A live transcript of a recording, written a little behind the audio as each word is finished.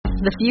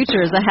The future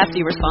is a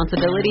hefty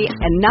responsibility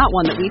and not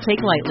one that we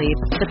take lightly.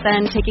 But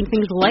then taking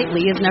things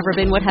lightly has never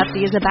been what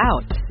Hefty is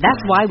about. That's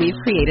why we've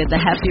created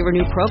the Hefty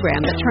Renew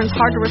program that turns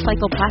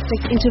hard-to-recycle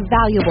plastics into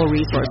valuable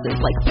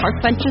resources like park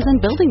benches and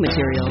building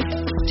materials.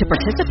 To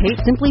participate,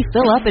 simply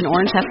fill up an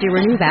orange Hefty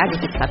Renew bag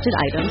with accepted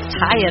items,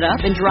 tie it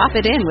up, and drop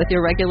it in with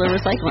your regular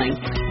recycling.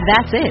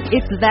 That's it.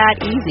 It's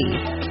that easy.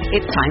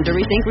 It's time to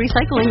rethink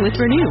recycling with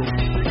Renew.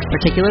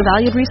 Particular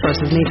valued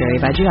resources may vary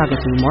by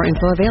geography. More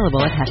info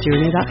available at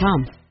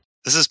heftyrenew.com.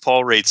 This is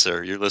Paul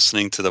Roetzer. You're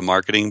listening to the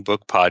Marketing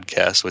Book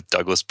Podcast with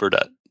Douglas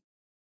Burdett.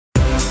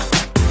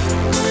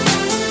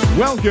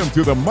 Welcome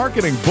to the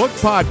Marketing Book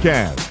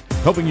Podcast,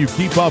 helping you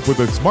keep up with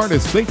the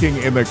smartest thinking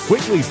in the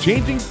quickly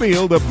changing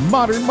field of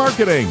modern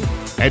marketing.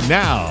 And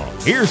now,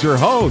 here's your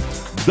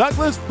host,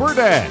 Douglas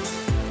Burdett.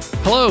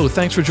 Hello,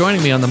 thanks for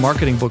joining me on the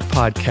Marketing Book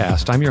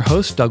Podcast. I'm your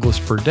host, Douglas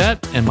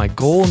Burdett, and my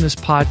goal in this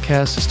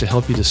podcast is to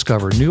help you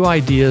discover new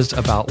ideas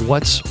about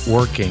what's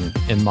working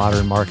in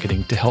modern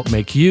marketing to help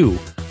make you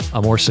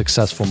a more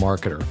successful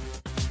marketer.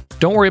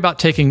 Don't worry about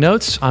taking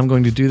notes. I'm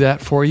going to do that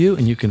for you,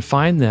 and you can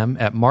find them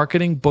at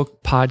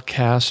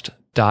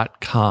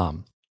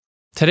marketingbookpodcast.com.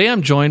 Today,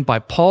 I'm joined by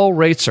Paul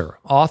Roetzer,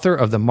 author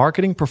of the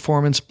Marketing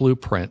Performance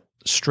Blueprint,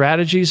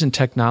 Strategies and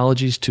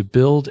Technologies to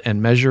Build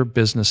and Measure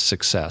Business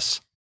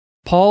Success.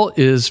 Paul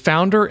is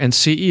founder and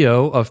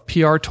CEO of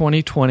PR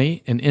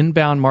 2020, an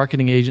inbound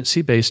marketing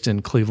agency based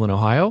in Cleveland,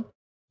 Ohio.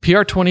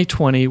 PR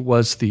 2020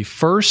 was the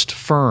first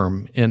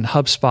firm in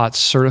HubSpot's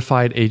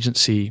Certified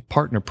Agency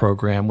Partner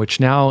Program, which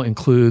now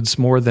includes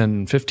more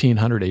than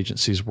 1,500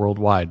 agencies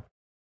worldwide.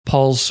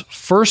 Paul's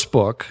first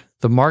book,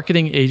 The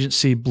Marketing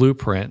Agency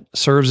Blueprint,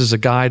 serves as a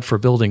guide for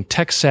building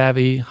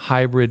tech-savvy,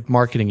 hybrid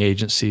marketing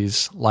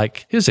agencies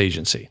like his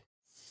agency.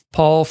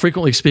 Paul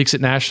frequently speaks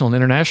at national and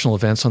international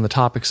events on the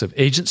topics of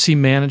agency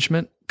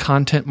management,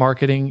 content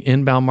marketing,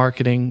 inbound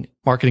marketing,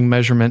 marketing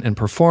measurement and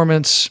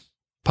performance,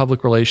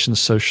 public relations,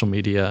 social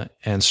media,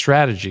 and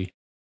strategy.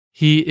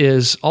 He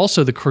is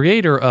also the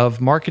creator of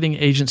Marketing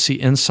Agency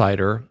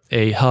Insider,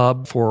 a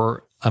hub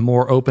for a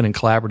more open and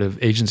collaborative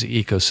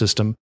agency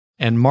ecosystem,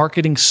 and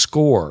Marketing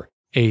Score,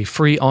 a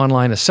free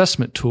online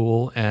assessment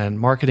tool and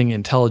marketing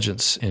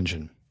intelligence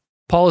engine.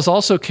 Paul is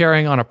also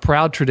carrying on a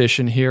proud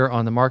tradition here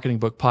on the Marketing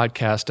Book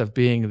Podcast of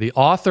being the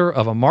author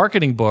of a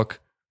marketing book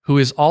who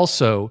is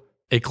also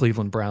a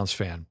Cleveland Browns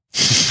fan.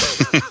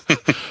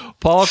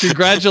 Paul,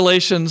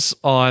 congratulations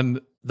on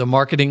the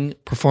Marketing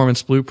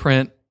Performance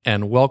Blueprint,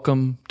 and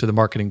welcome to the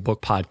Marketing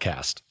Book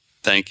Podcast.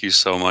 Thank you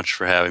so much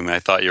for having me. I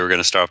thought you were going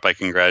to start by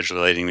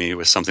congratulating me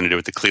with something to do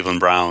with the Cleveland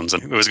Browns,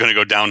 and it was going to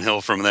go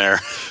downhill from there.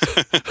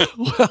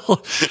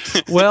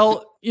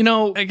 Well, you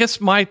know, I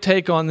guess my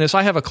take on this,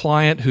 I have a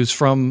client who's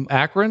from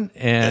Akron,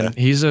 and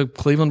he's a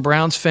Cleveland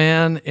Browns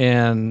fan,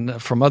 and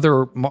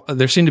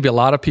there seem to be a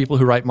lot of people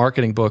who write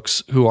marketing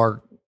books who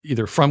are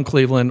either from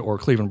Cleveland or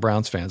Cleveland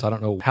Browns fans. I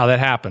don't know how that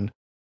happened,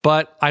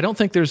 but I don't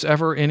think there's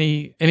ever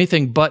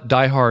anything but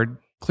diehard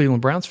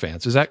Cleveland Browns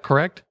fans. Is that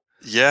correct?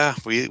 Yeah,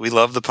 we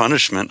love the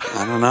punishment.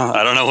 I don't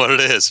know what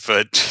it is,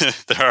 but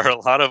there are a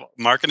lot of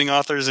marketing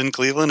authors in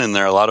Cleveland, and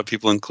there are a lot of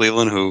people in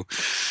Cleveland who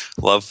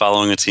love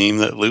following a team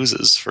that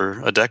loses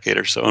for a decade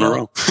or so in a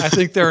row. I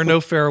think there are no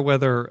fair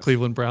weather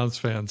Cleveland Browns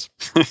fans.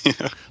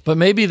 Yeah. But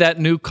maybe that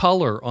new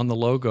color on the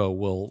logo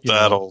will...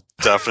 That'll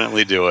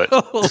definitely do it.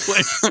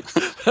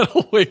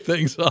 That'll wake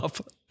things up.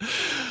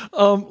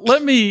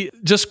 Let me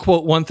just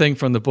quote one thing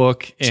from the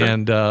book,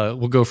 and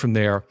we'll go from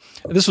there.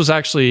 This was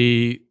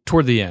actually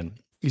toward the end.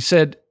 He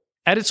said,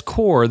 at its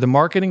core, the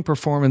Marketing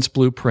Performance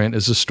Blueprint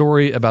is a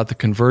story about the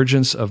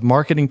convergence of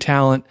marketing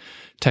talent,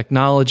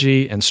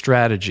 technology, and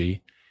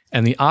strategy,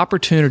 and the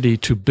opportunity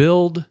to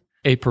build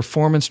a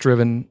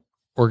performance-driven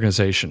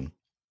organization.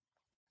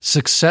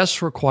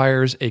 Success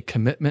requires a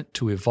commitment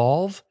to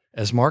evolve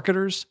as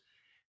marketers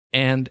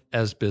and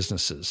as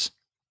businesses.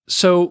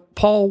 So,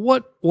 Paul,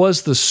 what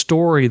was the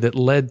story that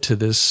led to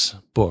this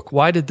book?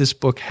 Why did this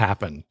book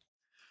happen?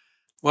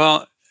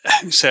 Well,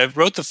 so I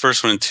wrote the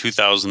first one in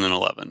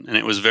 2011, and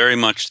it was very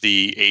much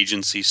the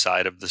agency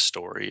side of the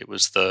story. It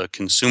was the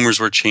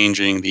consumers were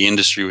changing, the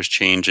industry was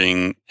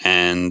changing,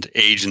 and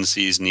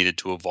agencies needed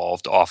to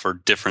evolve to offer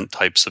different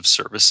types of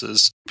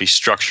services, be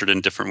structured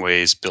in different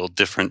ways, build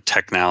different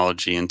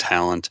technology and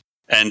talent.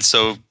 And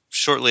so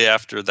shortly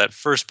after that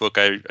first book,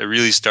 I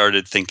really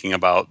started thinking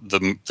about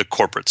the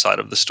corporate side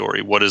of the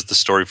story. What is the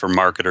story for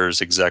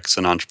marketers, execs,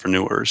 and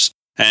entrepreneurs?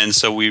 And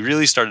so we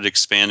really started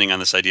expanding on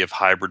this idea of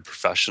hybrid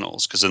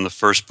professionals, because in the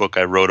first book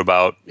I wrote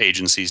about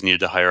agencies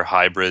needed to hire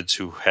hybrids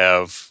who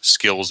have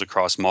skills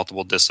across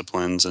multiple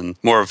disciplines and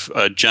more of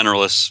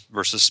generalists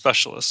versus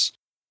specialists.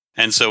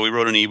 And so we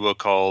wrote an ebook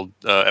called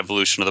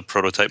Evolution of the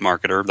Prototype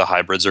Marketer, The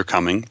Hybrids Are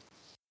Coming.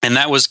 And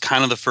that was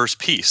kind of the first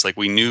piece. Like,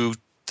 we knew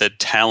that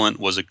talent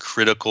was a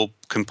critical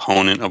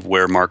component of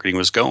where marketing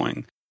was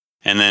going.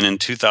 And then in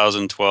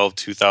 2012,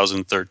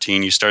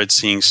 2013, you started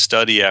seeing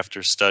study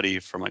after study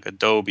from like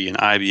Adobe and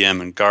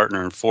IBM and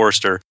Gartner and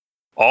Forrester,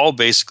 all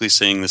basically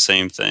saying the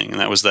same thing. And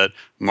that was that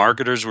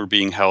marketers were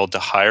being held to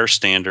higher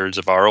standards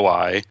of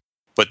ROI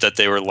but that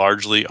they were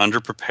largely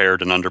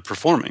underprepared and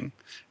underperforming.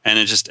 And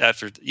it just,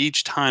 after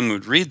each time we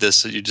would read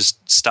this, you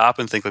just stop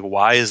and think, like,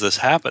 why is this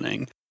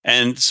happening?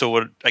 And so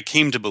what I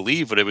came to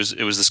believe, it was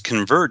this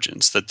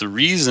convergence, that the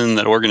reason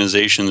that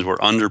organizations were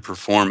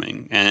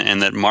underperforming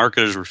and that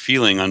marketers were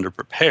feeling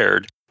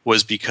underprepared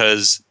was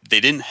because they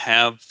didn't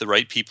have the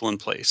right people in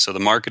place. So the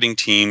marketing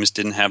teams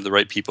didn't have the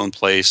right people in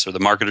place, or the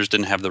marketers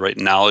didn't have the right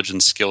knowledge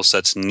and skill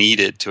sets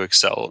needed to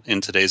excel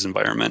in today's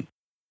environment.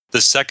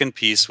 The second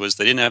piece was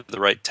they didn't have the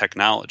right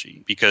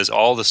technology, because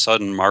all of a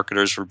sudden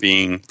marketers were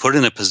being put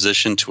in a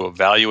position to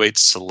evaluate,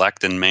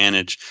 select, and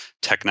manage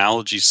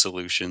technology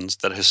solutions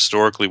that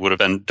historically would have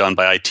been done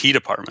by IT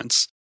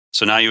departments.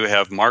 So now you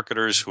have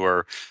marketers who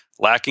are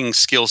lacking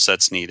skill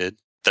sets needed.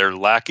 They're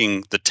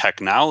lacking the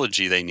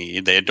technology they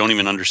need. They don't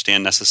even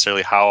understand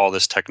necessarily how all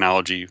this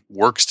technology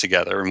works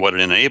together and what it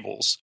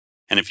enables.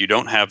 And if you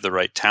don't have the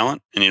right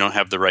talent and you don't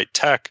have the right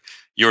tech,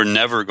 you're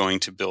never going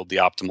to build the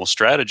optimal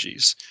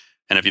strategies.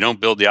 And if you don't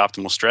build the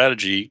optimal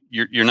strategy,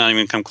 you're not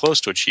even come close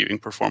to achieving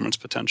performance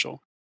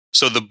potential.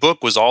 So the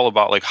book was all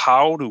about, like,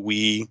 how do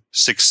we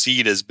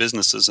succeed as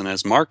businesses and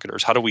as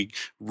marketers? How do we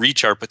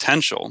reach our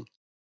potential?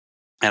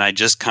 And I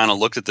just kind of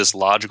looked at this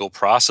logical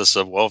process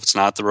of, well, if it's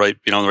not the right,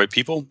 you don't have the right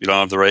people, you don't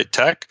have the right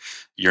tech,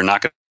 you're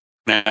not going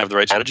to have the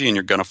right strategy, and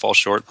you're going to fall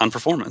short on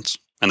performance.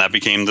 And that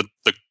became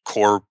the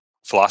core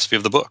philosophy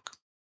of the book.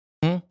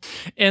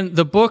 And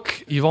the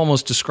book, you've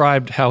almost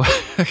described how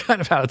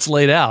kind of how it's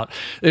laid out.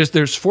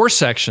 There's 4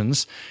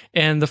 sections,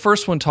 and the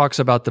first one talks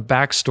about the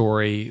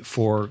backstory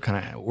for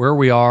kind of where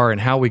we are and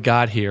how we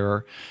got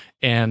here,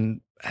 and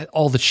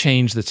all the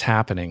change that's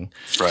happening.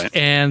 Right.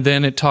 And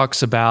then it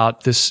talks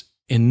about this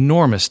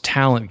enormous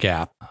talent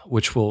gap,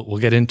 which we'll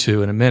get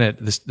into in a minute.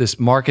 This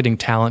marketing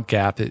talent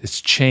gap, it's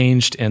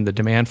changed, and the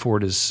demand for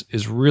it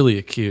is really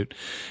acute.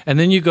 And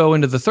then you go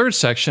into the third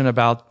section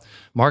about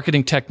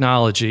marketing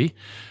technology.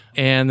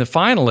 And then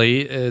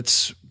finally,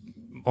 it's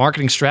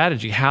marketing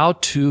strategy, how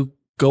to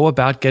go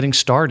about getting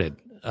started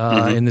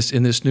in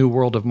this new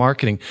world of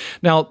marketing.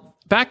 Now,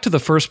 back to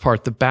the first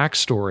part, the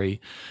backstory.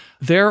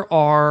 There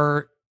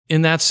are,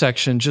 in that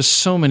section, just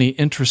so many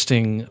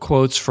interesting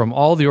quotes from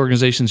all the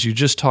organizations you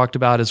just talked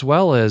about, as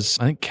well as,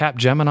 I think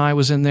Capgemini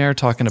was in there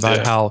talking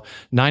about how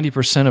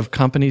 90% of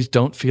companies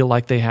don't feel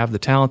like they have the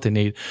talent they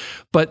need.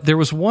 But there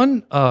was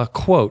one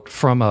quote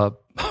from a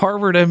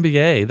Harvard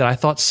MBA that I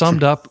thought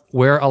summed up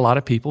where a lot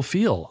of people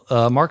feel,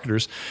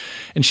 marketers.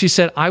 And she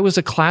said, I was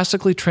a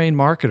classically trained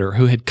marketer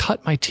who had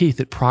cut my teeth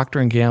at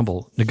Procter &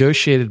 Gamble,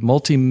 negotiated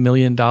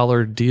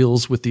multi-million-dollar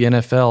deals with the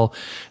NFL,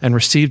 and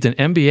received an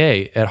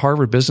MBA at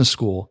Harvard Business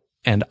School,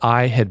 and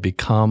I had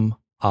become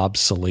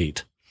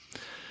obsolete.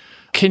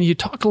 Can you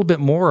talk a little bit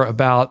more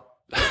about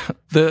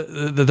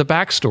the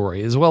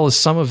backstory, as well as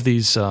some of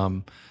these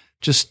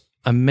just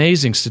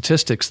amazing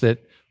statistics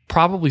that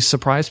probably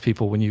surprise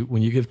people when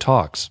you give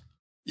talks?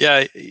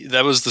 Yeah,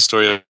 that was the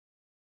story of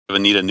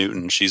Anita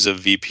Newton. She's a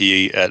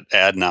VP at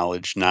Ad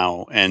Knowledge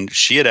now, and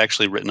she had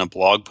actually written a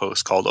blog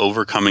post called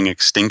Overcoming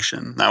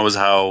Extinction. That was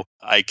how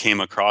I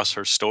came across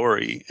her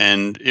story.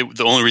 And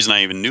the only reason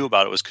I even knew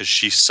about it was because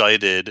she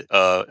cited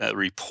a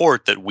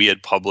report that we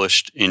had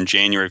published in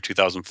January of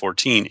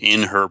 2014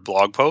 in her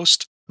blog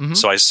post. Mm-hmm.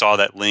 So I saw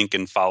that link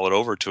and followed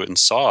over to it and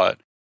saw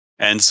it.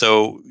 And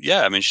so,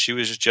 yeah, I mean, she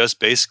was just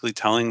basically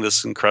telling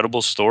this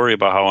incredible story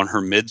about how in her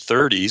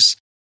mid-30s,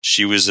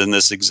 she was in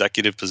this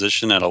executive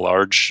position at a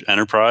large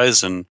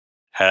enterprise and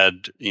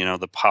had,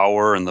 the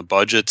power and the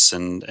budgets,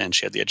 and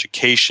she had the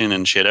education,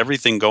 and she had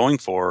everything going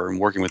for her and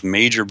working with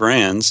major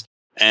brands.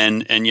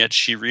 And yet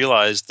she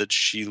realized that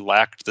she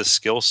lacked the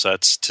skill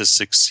sets to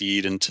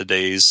succeed in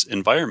today's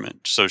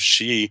environment. So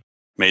she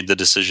made the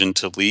decision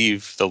to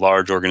leave the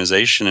large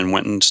organization and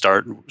went and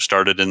started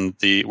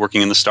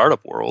working in the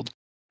startup world.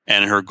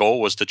 And her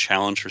goal was to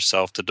challenge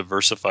herself to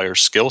diversify her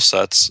skill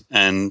sets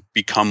and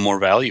become more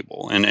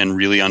valuable and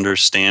really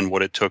understand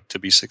what it took to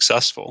be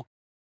successful.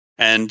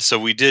 And so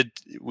we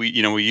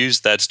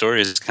used that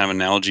story as kind of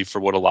an analogy for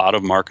what a lot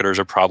of marketers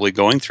are probably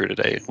going through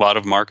today. A lot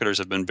of marketers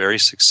have been very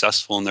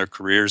successful in their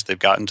careers. They've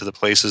gotten to the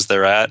places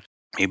they're at.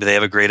 Maybe they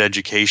have a great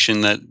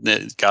education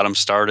that got them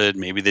started.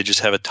 Maybe they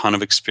just have a ton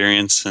of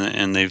experience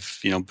and they've,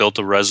 built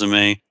a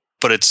resume.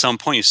 But at some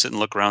point you sit and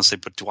look around and say,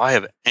 but do I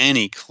have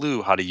any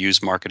clue how to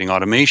use marketing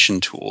automation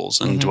tools?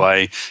 And do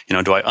I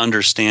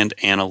understand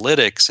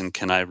analytics? And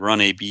can I run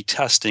A/B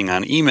testing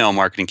on email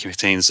marketing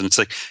campaigns? And it's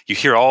like you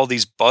hear all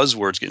these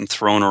buzzwords getting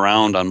thrown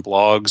around on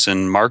blogs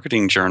and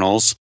marketing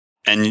journals.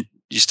 And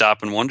you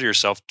stop and wonder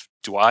yourself,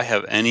 do I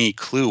have any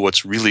clue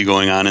what's really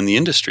going on in the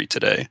industry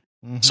today?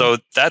 Mm-hmm. So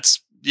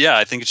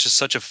I think it's just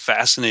such a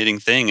fascinating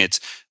thing. It's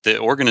the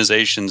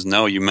organizations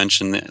know, you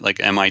mentioned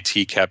like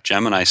MIT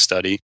Capgemini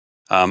study,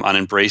 on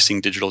embracing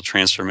digital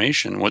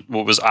transformation. What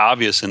was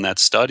obvious in that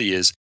study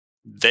is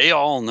they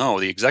all know,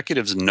 the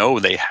executives know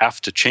they have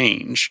to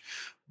change,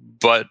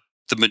 but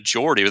the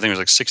majority, I think it was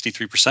like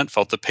 63%,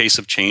 felt the pace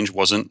of change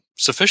wasn't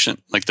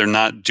sufficient. Like they're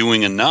not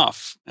doing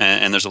enough.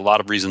 And there's a lot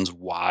of reasons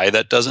why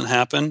that doesn't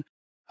happen.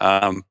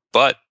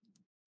 But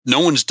no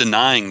one's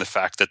denying the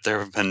fact that there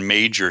have been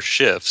major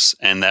shifts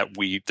and that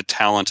the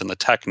talent and the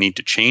tech need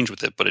to change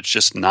with it, but it's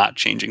just not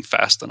changing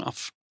fast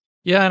enough.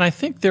 Yeah, and I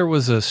think there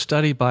was a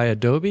study by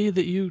Adobe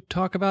that you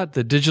talk about,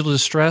 the digital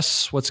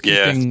distress, what's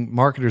keeping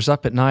marketers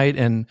up at night.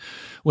 And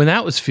when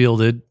that was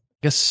fielded,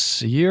 I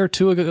guess a year or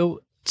two ago,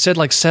 it said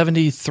like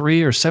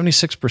 73 or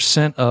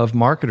 76% of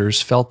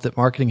marketers felt that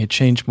marketing had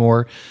changed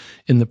more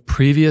in the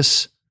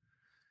previous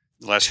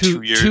last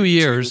 2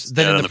 years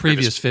than in the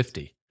previous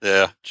 50.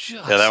 Yeah.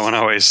 That one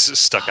always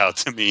stuck out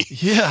to me.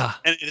 Yeah.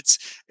 And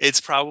it's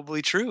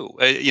probably true.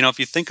 If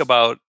you think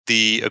about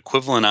the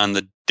equivalent on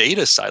the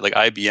data side, like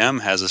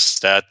IBM has a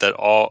stat that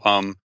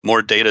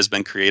more data has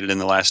been created in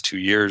the last 2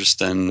 years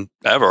than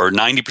ever, or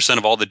 90%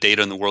 of all the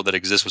data in the world that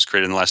exists was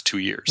created in the last 2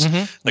 years.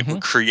 We're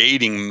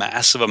creating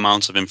massive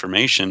amounts of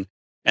information,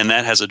 and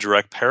that has a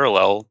direct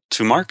parallel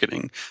to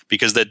marketing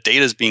because that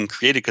data is being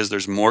created because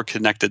there's more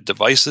connected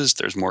devices,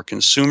 there's more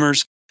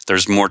consumers,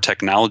 there's more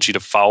technology to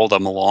follow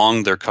them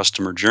along their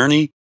customer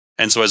journey.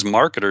 And so as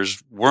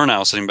marketers, we're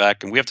now sitting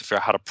back and we have to figure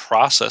out how to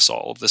process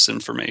all of this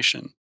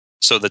information.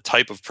 So the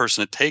type of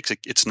person it takes,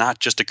 it's not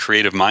just a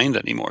creative mind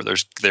anymore.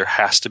 There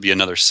has to be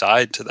another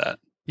side to that.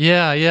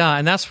 Yeah.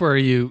 And that's where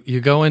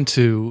you go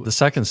into the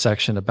second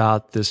section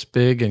about this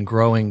big and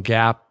growing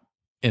gap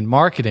in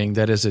marketing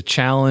that is a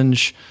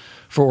challenge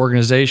for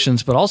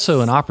organizations, but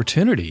also an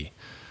opportunity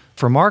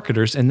for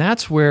marketers. And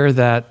that's where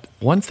that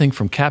one thing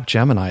from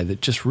Capgemini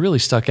that just really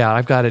stuck out.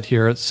 I've got it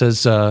here. It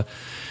says,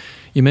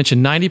 you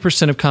mentioned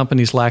 90% of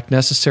companies lack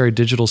necessary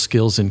digital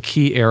skills in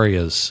key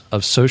areas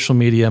of social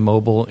media,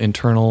 mobile,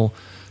 internal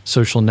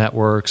social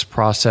networks,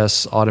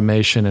 process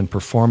automation, and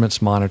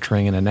performance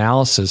monitoring and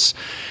analysis.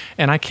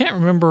 And I can't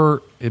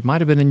remember, it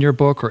might have been in your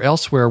book or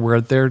elsewhere,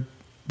 where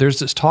there's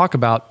this talk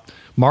about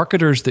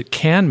marketers that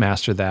can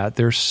master that,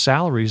 their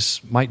salaries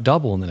might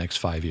double in the next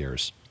 5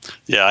 years.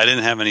 Yeah, I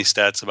didn't have any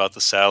stats about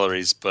the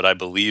salaries, but I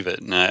believe it.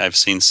 And I've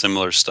seen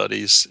similar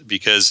studies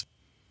because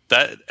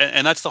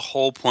that's the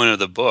whole point of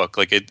the book.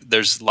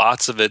 There's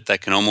lots of it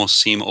that can almost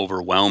seem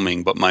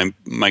overwhelming, but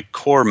my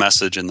core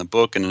message in the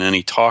book and in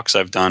any talks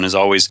I've done is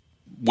always,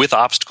 with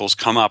obstacles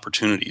come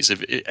opportunities.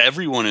 If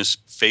everyone is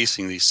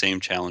facing these same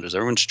challenges,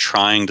 everyone's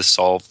trying to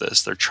solve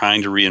this. They're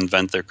trying to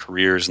reinvent their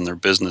careers and their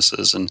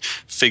businesses and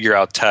figure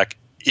out tech.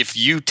 If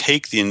you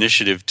take the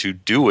initiative to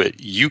do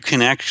it, you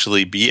can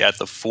actually be at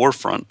the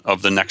forefront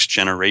of the next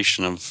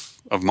generation of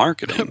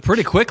marketing.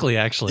 Pretty quickly,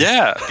 actually.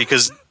 Yeah,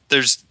 because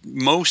there's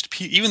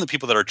even the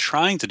people that are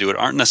trying to do it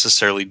aren't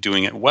necessarily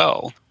doing it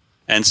well.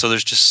 And so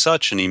there's just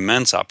such an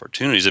immense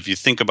opportunities. If you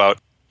think about,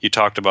 you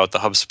talked about the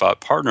HubSpot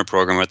partner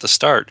program at the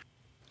start.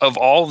 Of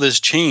all this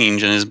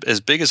change, and as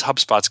big as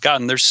HubSpot's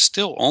gotten, there's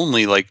still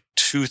only like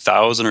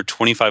 2,000 or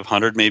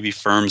 2,500 maybe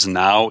firms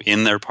now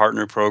in their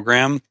partner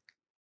program.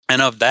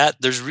 And of that,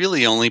 there's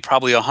really only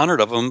probably 100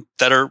 of them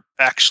that are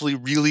actually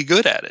really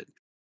good at it.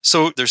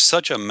 So there's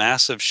such a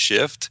massive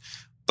shift,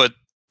 but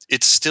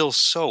it's still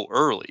so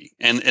early.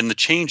 And the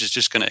change is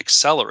just going to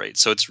accelerate.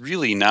 So it's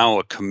really now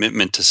a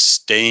commitment to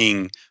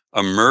staying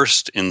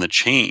immersed in the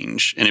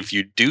change. And if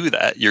you do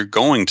that, you're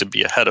going to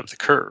be ahead of the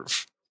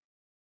curve.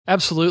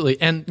 Absolutely.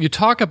 And you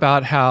talk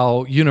about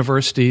how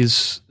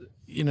universities,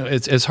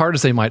 it's as hard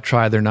as they might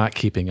try, they're not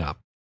keeping up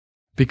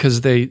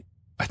because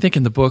I think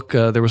in the book,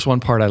 there was one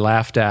part I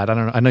laughed at.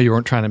 I know you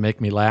weren't trying to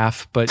make me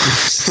laugh, but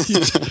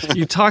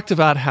you talked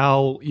about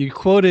how you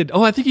quoted,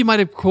 I think you might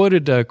have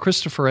quoted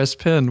Christopher S.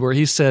 Penn, where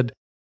he said,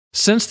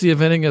 since the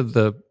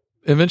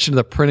invention of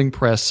the printing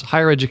press,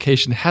 higher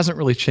education hasn't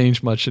really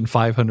changed much in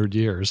 500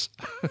 years.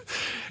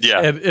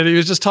 Yeah. And he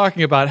was just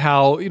talking about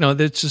how,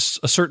 there's just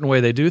a certain way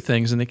they do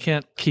things and they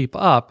can't keep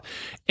up.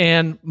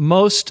 And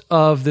most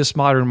of this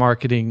modern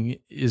marketing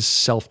is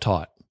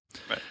self-taught.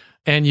 Right.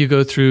 And you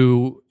go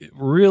through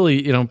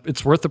really,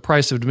 it's worth the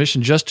price of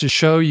admission just to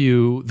show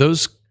you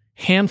those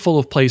handful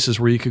of places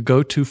where you could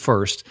go to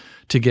first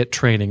to get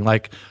training,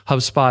 like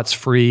HubSpot's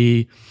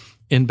free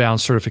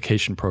inbound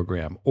certification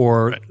program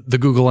or the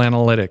Google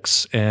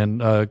Analytics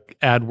and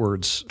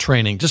AdWords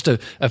training, just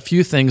a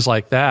few things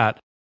like that.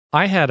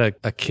 I had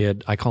a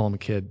kid, I call him a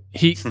kid.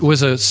 He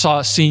was a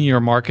senior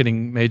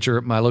marketing major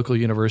at my local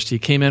university. He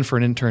came in for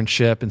an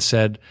internship and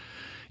said,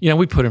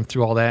 we put him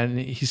through all that. And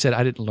he said,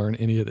 I didn't learn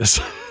any of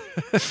this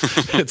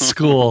at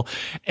school.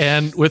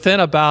 And within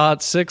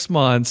about 6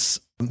 months,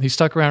 he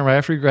stuck around right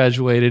after he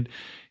graduated.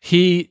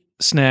 He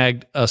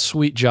snagged a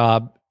sweet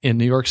job in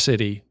New York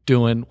City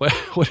doing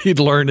what he'd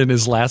learned in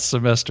his last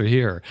semester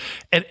here.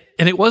 And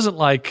it wasn't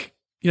like,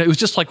 it was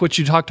just like what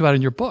you talked about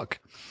in your book.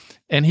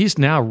 And he's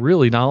now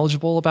really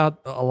knowledgeable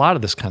about a lot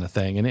of this kind of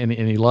thing. And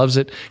he loves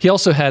it. He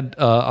also had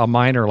a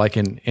minor like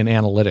in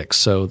analytics.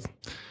 So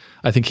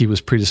I think he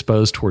was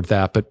predisposed toward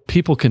that, but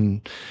people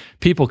can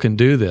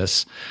do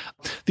this.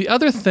 The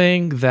other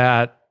thing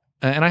that,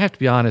 and I have to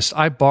be honest,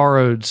 I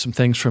borrowed some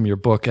things from your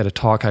book at a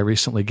talk I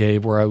recently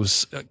gave where I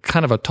was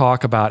kind of a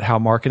talk about how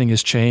marketing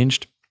has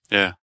changed.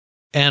 Yeah.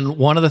 And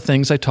one of the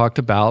things I talked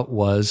about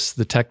was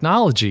the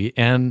technology.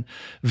 And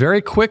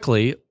very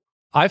quickly,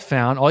 I've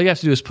found all you have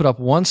to do is put up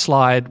one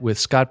slide with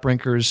Scott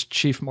Brinker's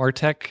Chief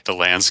MarTech. The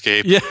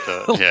landscape. Yeah,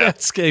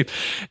 landscape.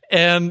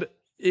 And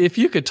if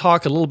you could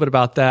talk a little bit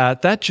about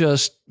that, that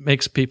just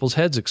makes people's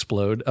heads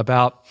explode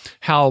about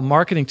how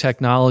marketing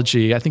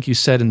technology, I think you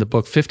said in the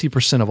book,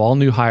 50% of all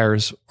new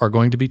hires are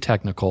going to be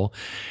technical.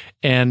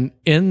 And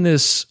in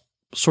this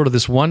sort of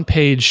this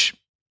one-page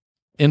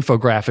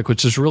infographic,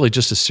 which is really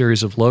just a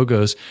series of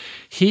logos,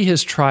 he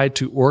has tried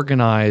to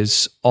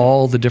organize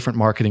all the different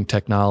marketing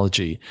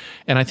technology.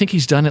 And I think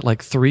he's done it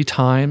like 3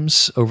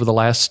 times over the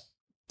last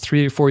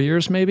 3 or 4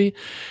 years, maybe.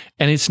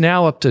 And it's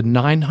now up to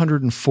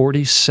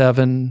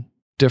 947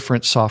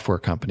 different software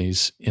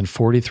companies in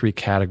 43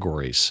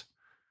 categories.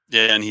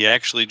 Yeah, and he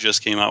actually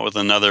just came out with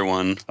another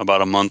one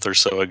about a month or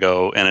so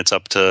ago, and it's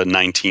up to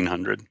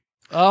 1,900.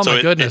 Oh,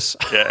 my goodness.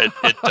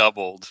 It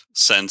doubled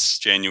since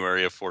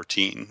January of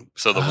 14.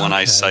 So the one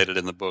I cited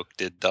in the book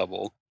did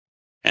double.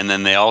 And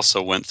then they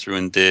also went through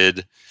and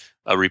did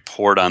a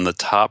report on the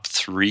top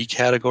 3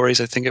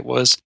 categories, I think it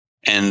was.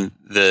 And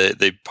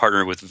they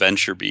partnered with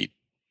VentureBeat,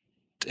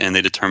 and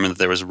they determined that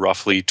there was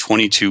roughly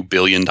 $22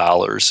 billion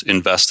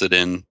invested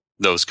in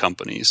those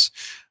companies.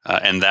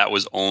 And that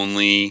was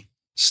only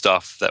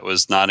stuff that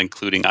was not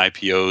including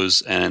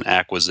IPOs and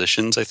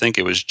acquisitions. I think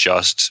it was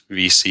just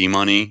VC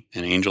money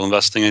and angel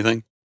investing, I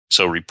think.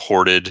 So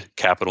reported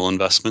capital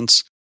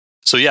investments.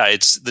 So yeah,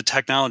 it's the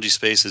technology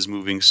space is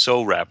moving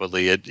so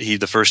rapidly.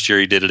 The first year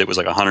he did it, it was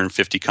like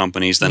 150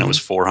 companies. Then it was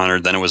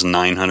 400. Then it was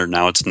 900.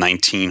 Now it's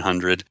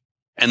 1,900.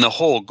 And the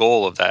whole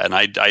goal of that, and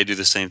I do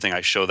the same thing.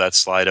 I show that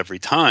slide every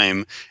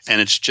time, and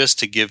it's just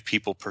to give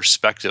people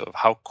perspective of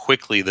how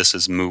quickly this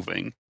is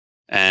moving.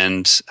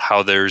 And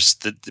how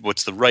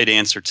what's the right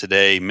answer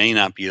today may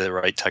not be the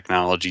right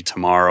technology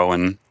tomorrow.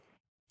 And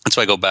that's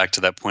why I go back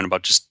to that point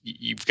about just,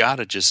 you've got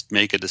to just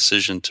make a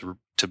decision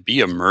to be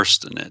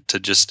immersed in it, to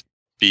just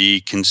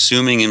be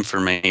consuming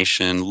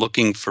information,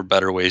 looking for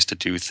better ways to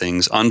do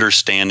things,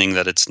 understanding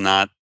that it's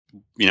not,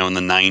 in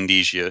the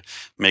 90s, you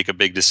make a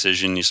big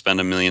decision, you spend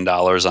 $1 million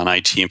on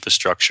IT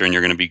infrastructure, and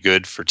you're going to be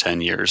good for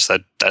 10 years.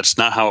 That's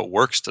not how it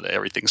works today.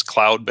 Everything's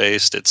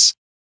cloud-based. It's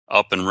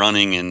up and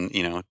running in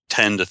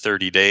 10 to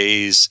 30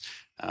 days.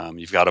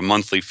 You've got a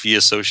monthly fee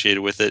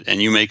associated with it,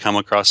 and you may come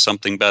across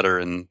something better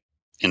in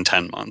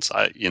 10 months.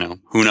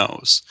 Who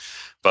knows?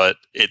 But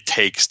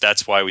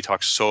that's why we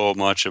talk so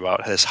much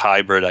about this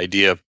hybrid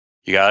idea.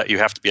 You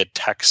have to be a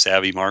tech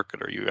savvy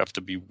marketer. You have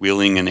to be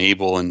willing and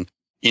able and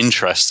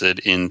interested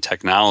in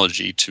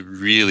technology to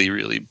really,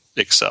 really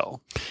excel.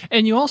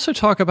 And you also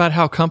talk about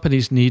how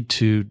companies need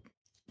to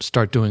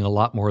start doing a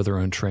lot more of their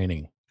own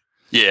training.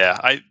 Yeah,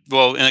 and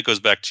it goes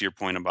back to your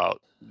point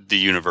about the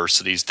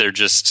universities.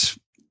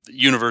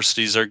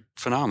 Universities are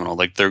phenomenal.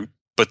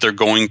 But they're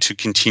going to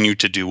continue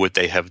to do what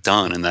they have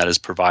done, and that is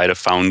provide a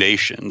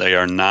foundation. They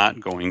are not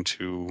going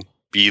to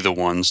be the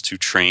ones to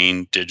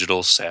train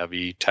digital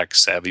savvy, tech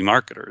savvy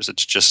marketers.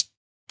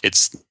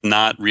 It's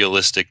not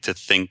realistic to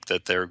think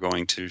that they're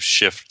going to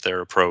shift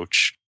their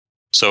approach.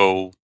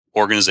 So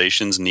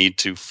organizations need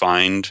to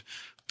find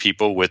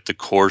people with the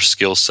core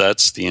skill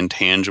sets, the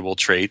intangible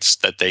traits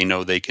that they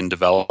know they can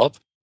develop.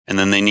 And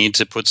then they need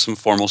to put some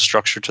formal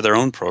structure to their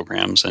own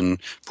programs and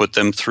put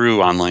them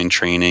through online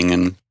training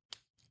and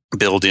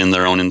build in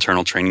their own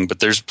internal training.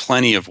 But there's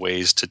plenty of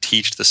ways to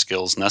teach the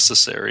skills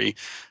necessary.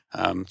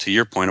 To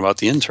your point about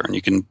the intern,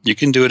 you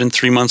can do it in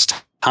 3 months'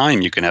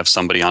 time. You can have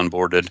somebody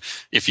onboarded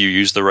if you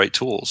use the right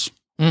tools.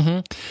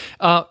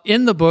 Mm-hmm.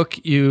 In the book,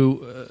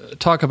 you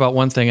talk about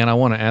one thing, and I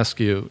want to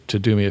ask you to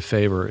do me a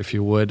favor, if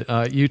you would.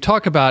 You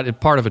talk about it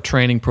part of a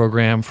training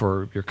program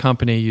for your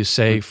company. You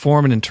say,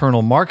 form an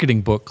internal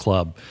marketing book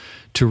club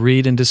to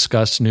read and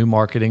discuss new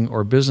marketing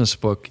or business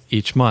book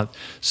each month.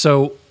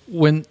 So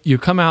when you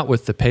come out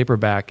with the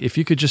paperback, if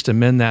you could just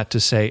amend that to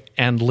say,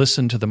 and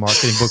listen to the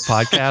Marketing Book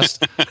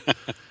Podcast,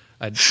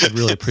 I'd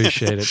really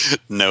appreciate it.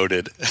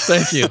 Noted.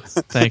 Thank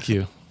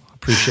you.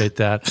 Appreciate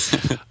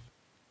that.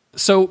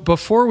 So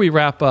before we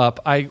wrap up,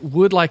 I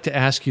would like to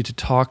ask you to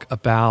talk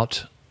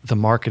about the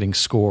marketing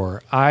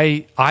score.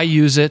 I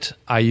use it.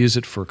 I use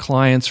it for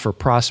clients, for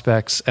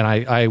prospects, and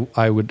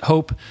I would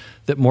hope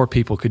that more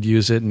people could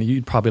use it, and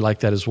you'd probably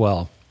like that as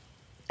well.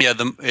 Yeah,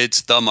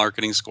 it's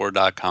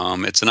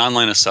themarketingscore.com. It's an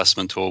online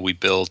assessment tool we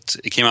built.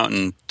 It came out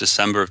in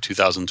December of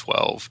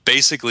 2012.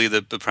 Basically,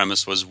 the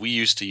premise was we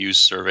used to use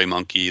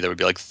SurveyMonkey. There would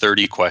be like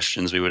 30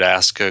 questions. We would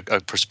ask a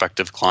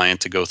prospective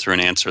client to go through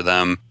and answer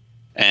them.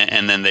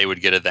 And then they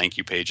would get a thank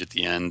you page at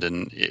the end.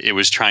 And it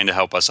was trying to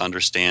help us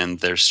understand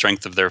their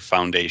strength of their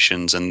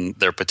foundations and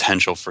their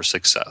potential for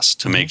success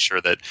to make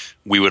sure that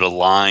we would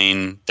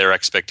align their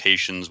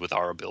expectations with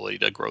our ability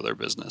to grow their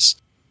business.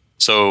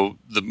 So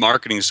the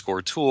marketing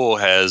score tool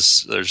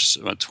there's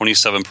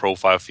 27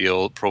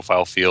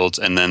 profile fields,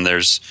 and then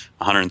there's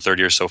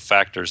 130 or so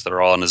factors that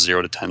are all on a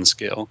 0 to 10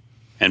 scale.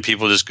 And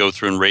people just go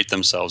through and rate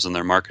themselves in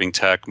their marketing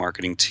tech,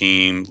 marketing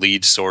team,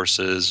 lead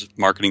sources,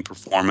 marketing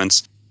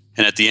performance.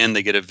 And at the end,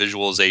 they get a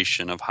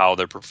visualization of how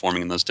they're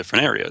performing in those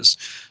different areas.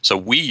 So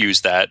we use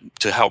that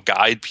to help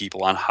guide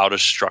people on how to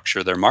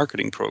structure their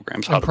marketing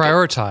programs. And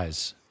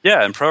prioritize.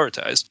 Yeah, and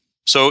prioritize.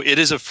 So it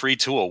is a free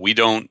tool. We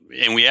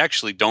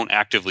actually don't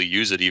actively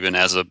use it even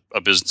as a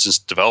business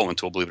development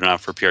tool, believe it or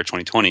not, for PR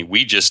 2020.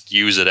 We just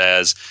use it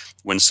as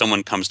when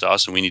someone comes to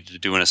us and we need to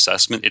do an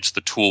assessment, it's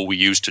the tool we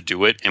use to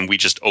do it, and we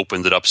just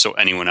opened it up so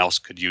anyone else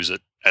could use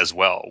it as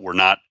well. We're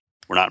not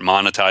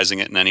monetizing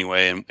it in any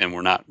way, and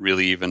we're not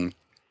really even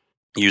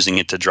using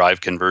it to drive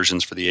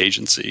conversions for the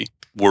agency.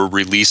 We're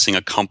releasing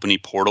a company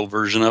portal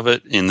version of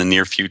it in the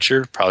near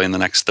future, probably in the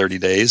next 30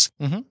 days,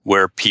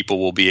 where people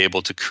will be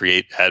able to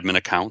create admin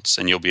accounts,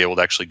 and you'll be able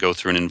to actually go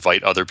through and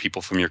invite other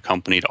people from your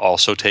company to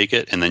also take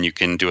it. And then you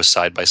can do a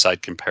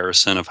side-by-side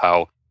comparison of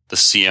how the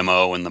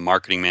CMO and the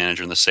marketing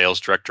manager and the sales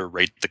director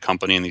rate the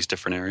company in these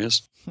different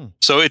areas.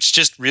 So it's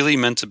just really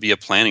meant to be a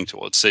planning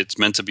tool. It's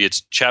meant to be,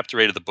 it's chapter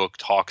 8 of the book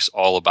talks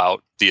all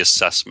about the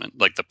assessment,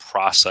 like the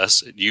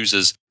process. It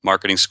uses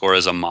Marketing Score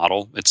as a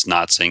model. It's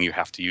not saying you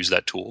have to use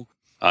that tool.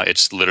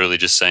 It's literally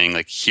just saying,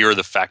 like, here are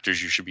the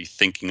factors you should be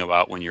thinking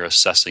about when you're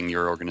assessing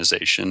your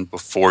organization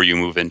before you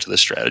move into the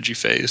strategy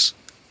phase.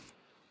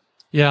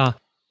 Yeah.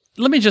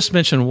 Let me just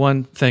mention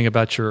one thing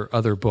about your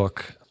other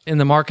book. In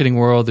the marketing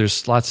world,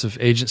 there's lots of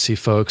agency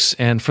folks.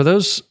 And for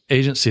those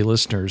agency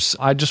listeners,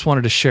 I just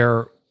wanted to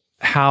share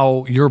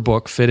how your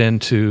book fit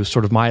into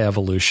sort of my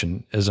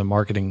evolution as a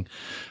marketing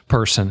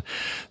person.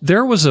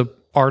 There was an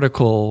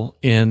article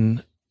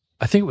in,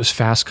 I think it was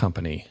Fast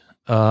Company,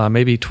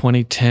 maybe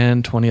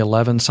 2010,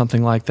 2011,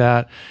 something like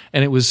that.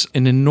 And it was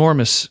an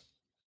enormous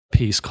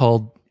piece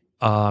called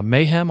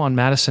Mayhem on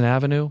Madison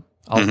Avenue.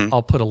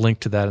 I'll put a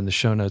link to that in the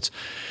show notes.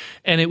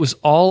 And it was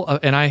all,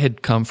 and I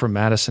had come from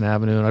Madison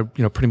Avenue, and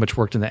I pretty much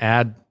worked in the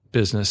ad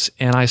business.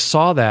 And I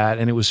saw that,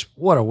 and it was,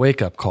 what a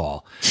wake-up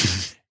call.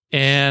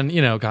 And,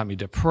 got me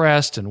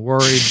depressed and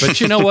worried.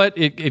 But you know what?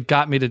 It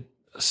got me to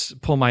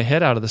pull my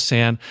head out of the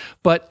sand.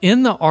 But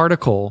in the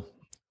article,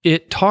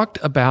 it talked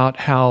about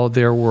how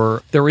there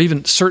were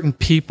even certain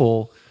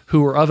people who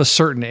were of a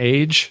certain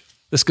age.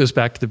 This goes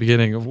back to the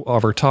beginning of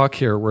our talk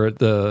here, where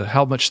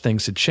how much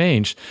things had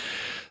changed.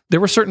 There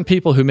were certain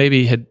people who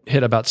maybe had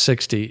hit about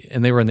 60,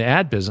 and they were in the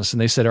ad business,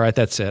 and they said, all right,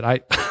 that's it.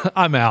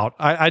 I'm out.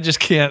 I just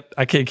can't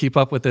keep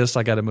up with this.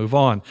 I got to move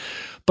on.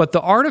 But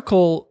the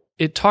article,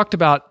 it talked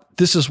about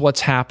this is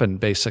what's happened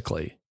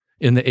basically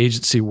in the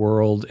agency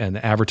world and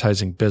the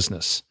advertising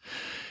business.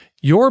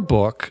 Your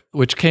book,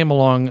 which came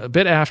along a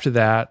bit after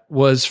that,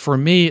 was for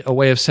me a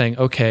way of saying,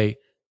 okay,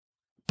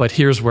 but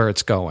here's where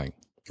it's going.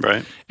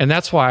 Right. And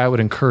that's why I would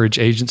encourage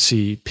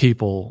agency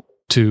people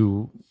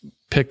to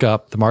pick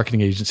up the Marketing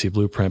Agency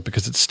Blueprint,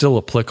 because it's still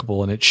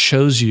applicable and it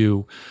shows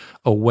you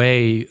a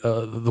way,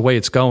 the way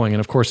it's going. And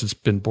of course, it's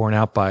been borne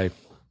out by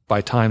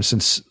time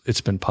since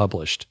it's been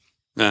published.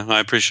 Yeah, I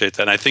appreciate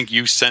that. And I think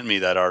you sent me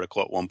that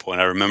article at one point.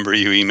 I remember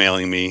you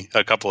emailing me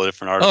a couple of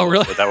different articles. Oh,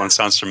 really? But that one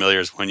sounds familiar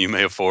as one you may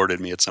have forwarded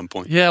me at some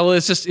point. Yeah, well,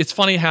 it's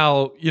funny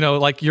how,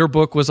 like your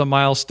book was a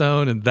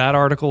milestone and that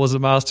article was a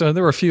milestone.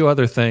 There were a few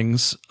other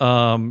things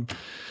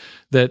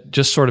that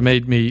just sort of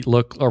made me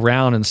look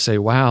around and say,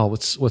 wow,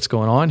 what's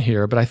going on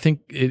here? But I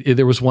think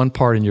there was one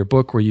part in your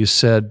book where you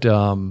said,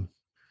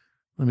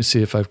 let me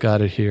see if I've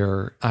got it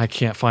here. I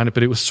can't find it,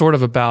 but it was sort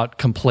of about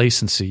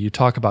complacency. You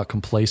talk about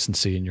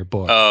complacency in your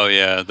book. Oh,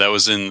 yeah. That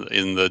was in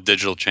the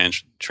digital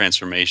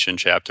transformation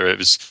chapter. It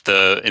was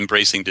the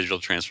Embracing Digital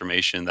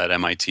Transformation, that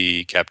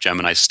MIT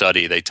Capgemini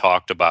study. They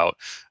talked about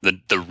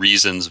the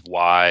reasons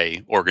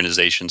why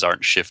organizations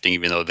aren't shifting,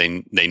 even though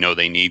they know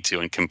they need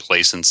to, and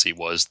complacency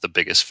was the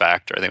biggest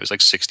factor. I think it was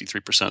like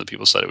 63% of the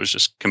people said it was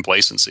just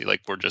complacency.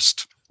 Like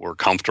we're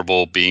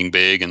comfortable being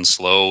big and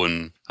slow,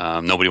 and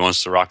nobody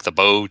wants to rock the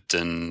boat,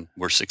 and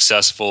we're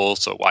successful,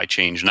 so why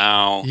change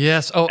now?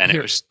 Yes. Oh, and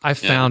here, I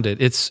found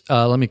it. It's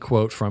let me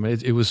quote from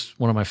it. It was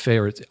one of my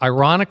favorites.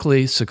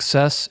 Ironically,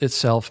 success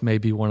itself may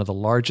be one of the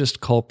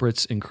largest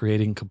culprits in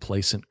creating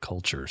complacent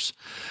cultures.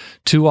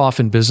 Too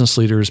often, business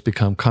leaders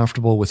become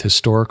comfortable with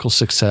historical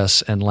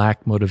success and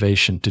lack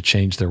motivation to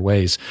change their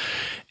ways.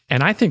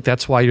 And I think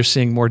that's why you're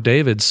seeing more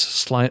Davids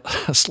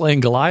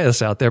slaying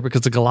Goliaths out there,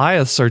 because the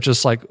Goliaths are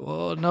just like,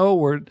 oh,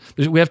 no,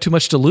 we have too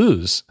much to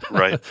lose.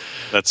 Right.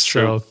 That's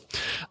true. So,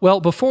 well,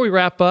 before we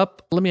wrap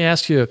up, let me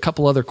ask you a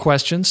couple other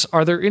questions.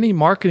 Are there any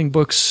marketing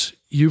books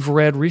you've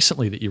read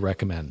recently that you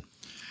recommend?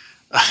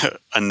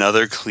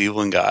 Another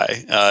Cleveland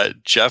guy.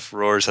 Jeff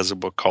Roers has a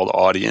book called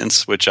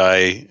Audience, which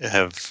I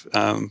have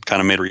kind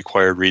of made a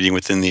required reading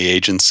within the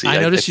agency. I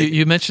noticed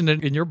you mentioned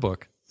it in your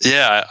book.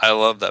 Yeah, I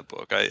love that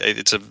book.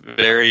 It's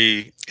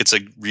a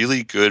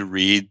really good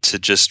read to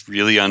just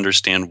really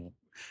understand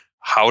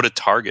how to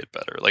target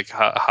better, like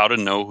how to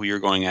know who you're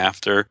going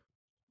after.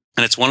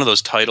 And it's one of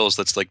those titles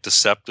that's like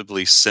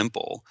deceptively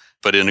simple,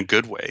 but in a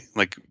good way.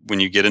 Like when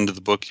you get into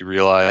the book, you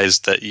realize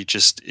that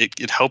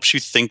it helps you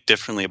think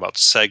differently about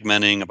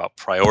segmenting, about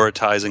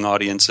prioritizing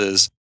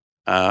audiences.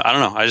 I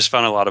don't know. I just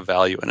found a lot of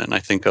value in it, and I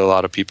think a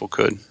lot of people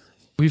could.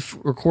 We've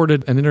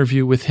recorded an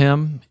interview with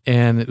him,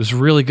 and it was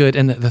really good.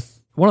 And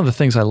one of the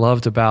things I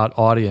loved about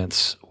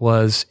Audience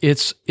was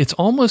it's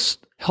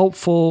almost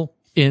helpful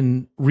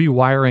in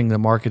rewiring the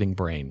marketing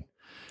brain.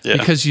 Yeah.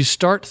 Because you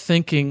start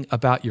thinking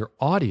about your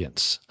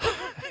audience.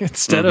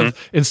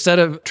 instead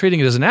of treating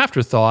it as an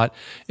afterthought,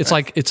 it's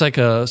like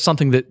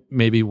something that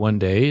maybe one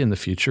day in the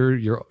future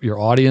your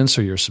audience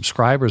or your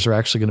subscribers are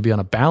actually going to be on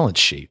a balance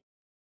sheet.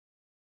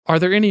 Are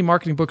there any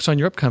marketing books on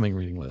your upcoming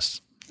reading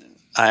list?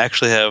 I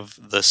actually have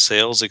The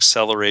Sales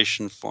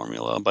Acceleration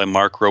Formula by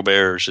Mark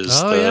Roetzer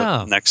is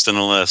next on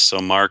the list. So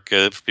Mark,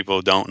 for people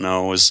who don't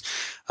know,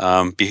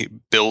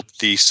 built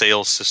the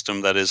sales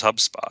system that is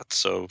HubSpot.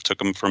 So took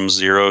them from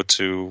 0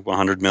 to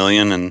 100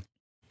 million.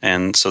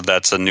 And so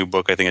that's a new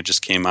book. I think it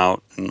just came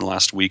out in the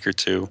last week or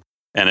two.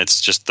 And it's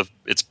just the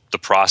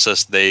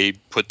process they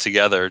put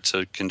together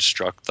to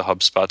construct the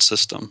HubSpot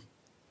system.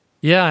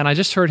 Yeah, and I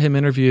just heard him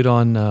interviewed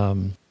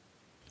on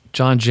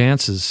John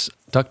Jantz's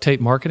Duct Tape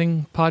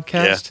Marketing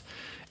podcast.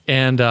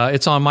 Yeah. And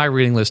it's on my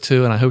reading list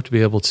too, and I hope to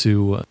be able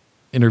to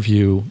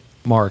interview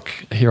Mark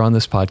here on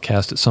this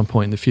podcast at some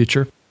point in the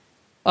future.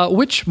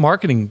 Which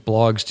marketing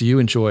blogs do you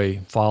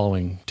enjoy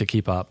following to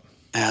keep up?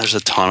 Yeah, there's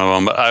a ton of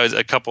them, but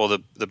a couple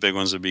of the big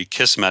ones would be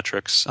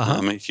Kissmetrics.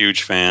 I'm a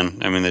huge fan.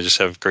 I mean, they just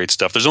have great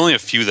stuff. There's only a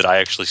few that I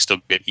actually still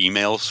get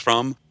emails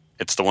from.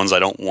 It's the ones I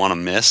don't want to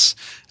miss.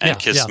 And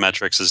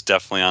Kissmetrics is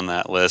definitely on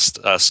that list.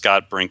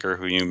 Scott Brinker,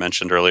 who you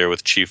mentioned earlier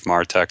with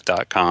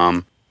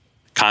chiefmartech.com,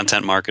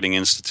 Content Marketing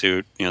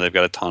Institute, they've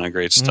got a ton of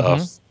great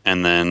stuff.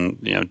 And then,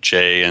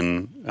 Jay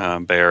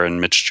and Bear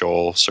and Mitch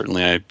Joel,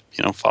 certainly I,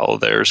 follow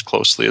theirs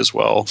closely as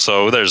well.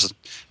 So there's,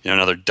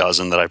 another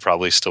dozen that I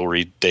probably still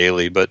read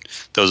daily, but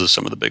those are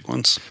some of the big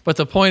ones. But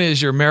the point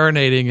is you're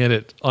marinating in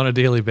it on a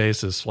daily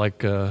basis.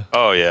 Like, you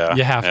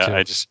have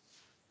to.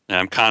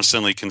 I'm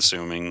constantly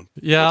consuming.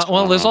 Yeah,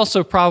 well, there's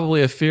also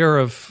probably a fear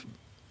of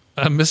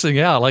missing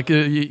out. Like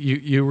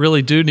you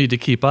really do need to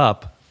keep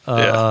up,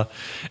 and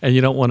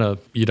you don't want to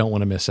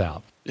miss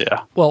out.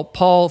 Yeah. Well,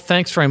 Paul,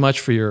 thanks very much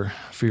for your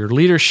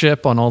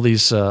leadership on all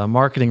these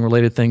marketing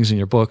related things in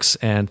your books,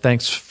 and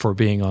thanks for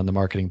being on the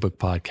Marketing Book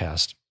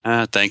Podcast.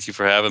 Thank you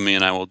for having me,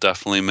 and I will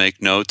definitely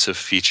make note to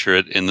feature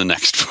it in the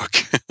next book.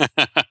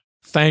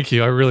 Thank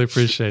you. I really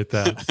appreciate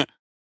that.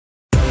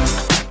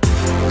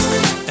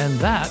 And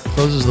that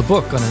closes the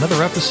book on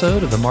another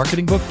episode of the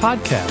Marketing Book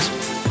Podcast.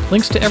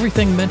 Links to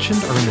everything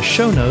mentioned are in the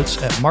show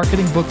notes at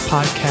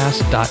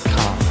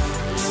marketingbookpodcast.com.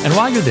 And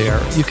while you're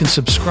there, you can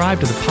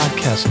subscribe to the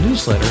podcast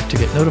newsletter to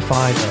get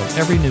notified of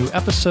every new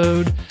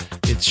episode,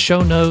 its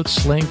show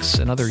notes, links,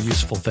 and other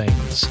useful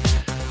things.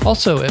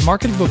 Also, at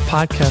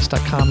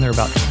marketingbookpodcast.com, there are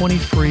about 20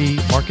 free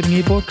marketing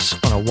ebooks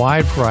on a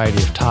wide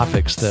variety of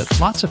topics that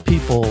lots of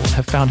people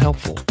have found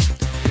helpful.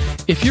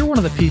 If you're one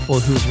of the people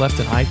who've left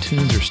an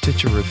iTunes or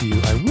Stitcher review,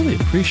 I really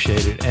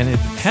appreciate it, and it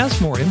has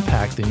more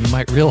impact than you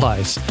might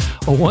realize.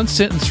 A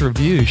one-sentence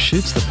review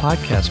shoots the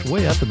podcast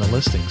way up in the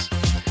listings.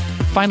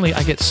 Finally,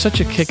 I get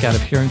such a kick out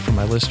of hearing from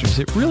my listeners.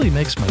 It really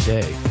makes my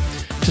day.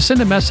 To send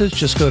a message,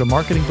 just go to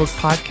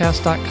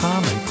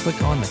marketingbookpodcast.com and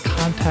click on the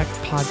Contact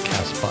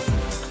Podcast button.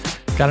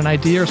 Got an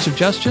idea or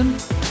suggestion?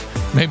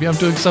 Maybe I'm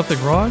doing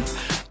something wrong?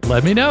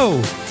 Let me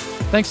know.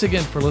 Thanks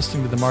again for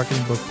listening to the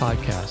Marketing Book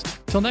Podcast.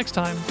 Till next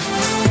time.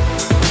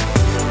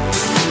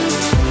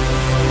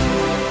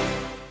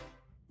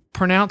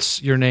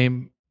 Pronounce your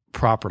name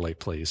properly,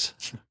 please.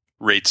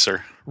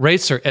 Roetzer.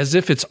 Roetzer, as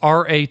if it's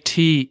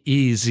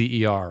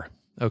Ratezer.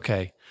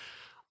 Okay.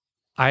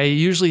 I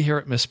usually hear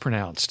it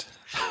mispronounced.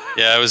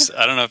 Yeah,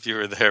 I don't know if you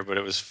were there, but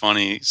it was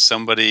funny. It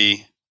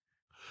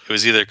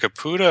was either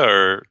Caputa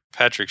or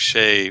Patrick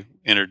Shea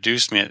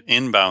introduced me at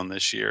Inbound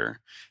this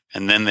year.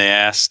 And then they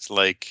asked,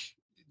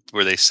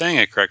 were they saying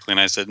it correctly? And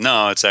I said,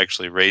 no, it's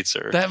actually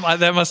Roetzer.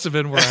 That must have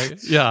been right.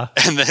 Yeah.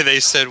 And they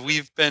said,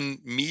 we've been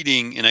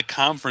meeting in a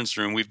conference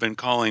room. We've been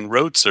calling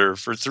Roetzer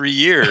for 3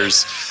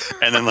 years.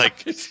 And then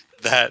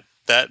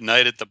that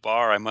night at the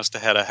bar, I must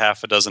have had a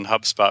half a dozen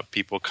HubSpot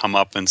people come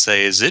up and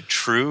say, is it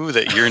true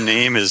that your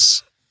name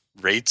is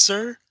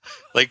Roetzer?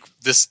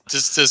 This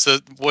is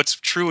what's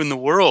true in the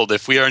world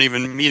if we aren't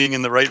even meeting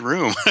in the right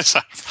room.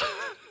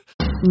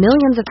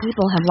 Millions of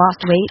people have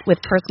lost weight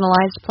with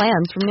personalized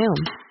plans from Noom.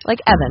 Like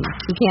Evan,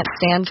 who can't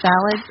stand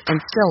salads and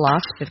still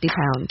lost 50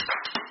 pounds.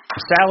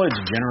 Salads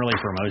generally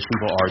for most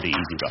people are the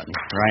easy button,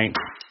 right?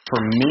 For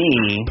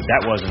me,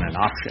 that wasn't an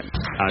option.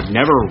 I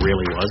never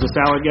really was a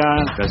salad guy.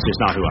 That's just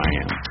not who I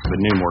am.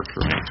 But Noom worked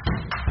for me.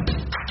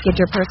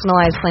 Get your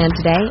personalized plan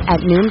today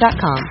at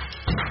Noom.com.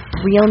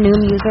 Real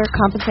Noom user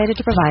compensated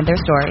to provide their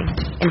story.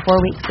 In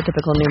 4 weeks, the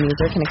typical Noom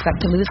user can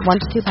expect to lose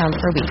 1 to 2 pounds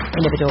per week.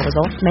 Individual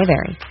results may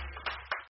vary.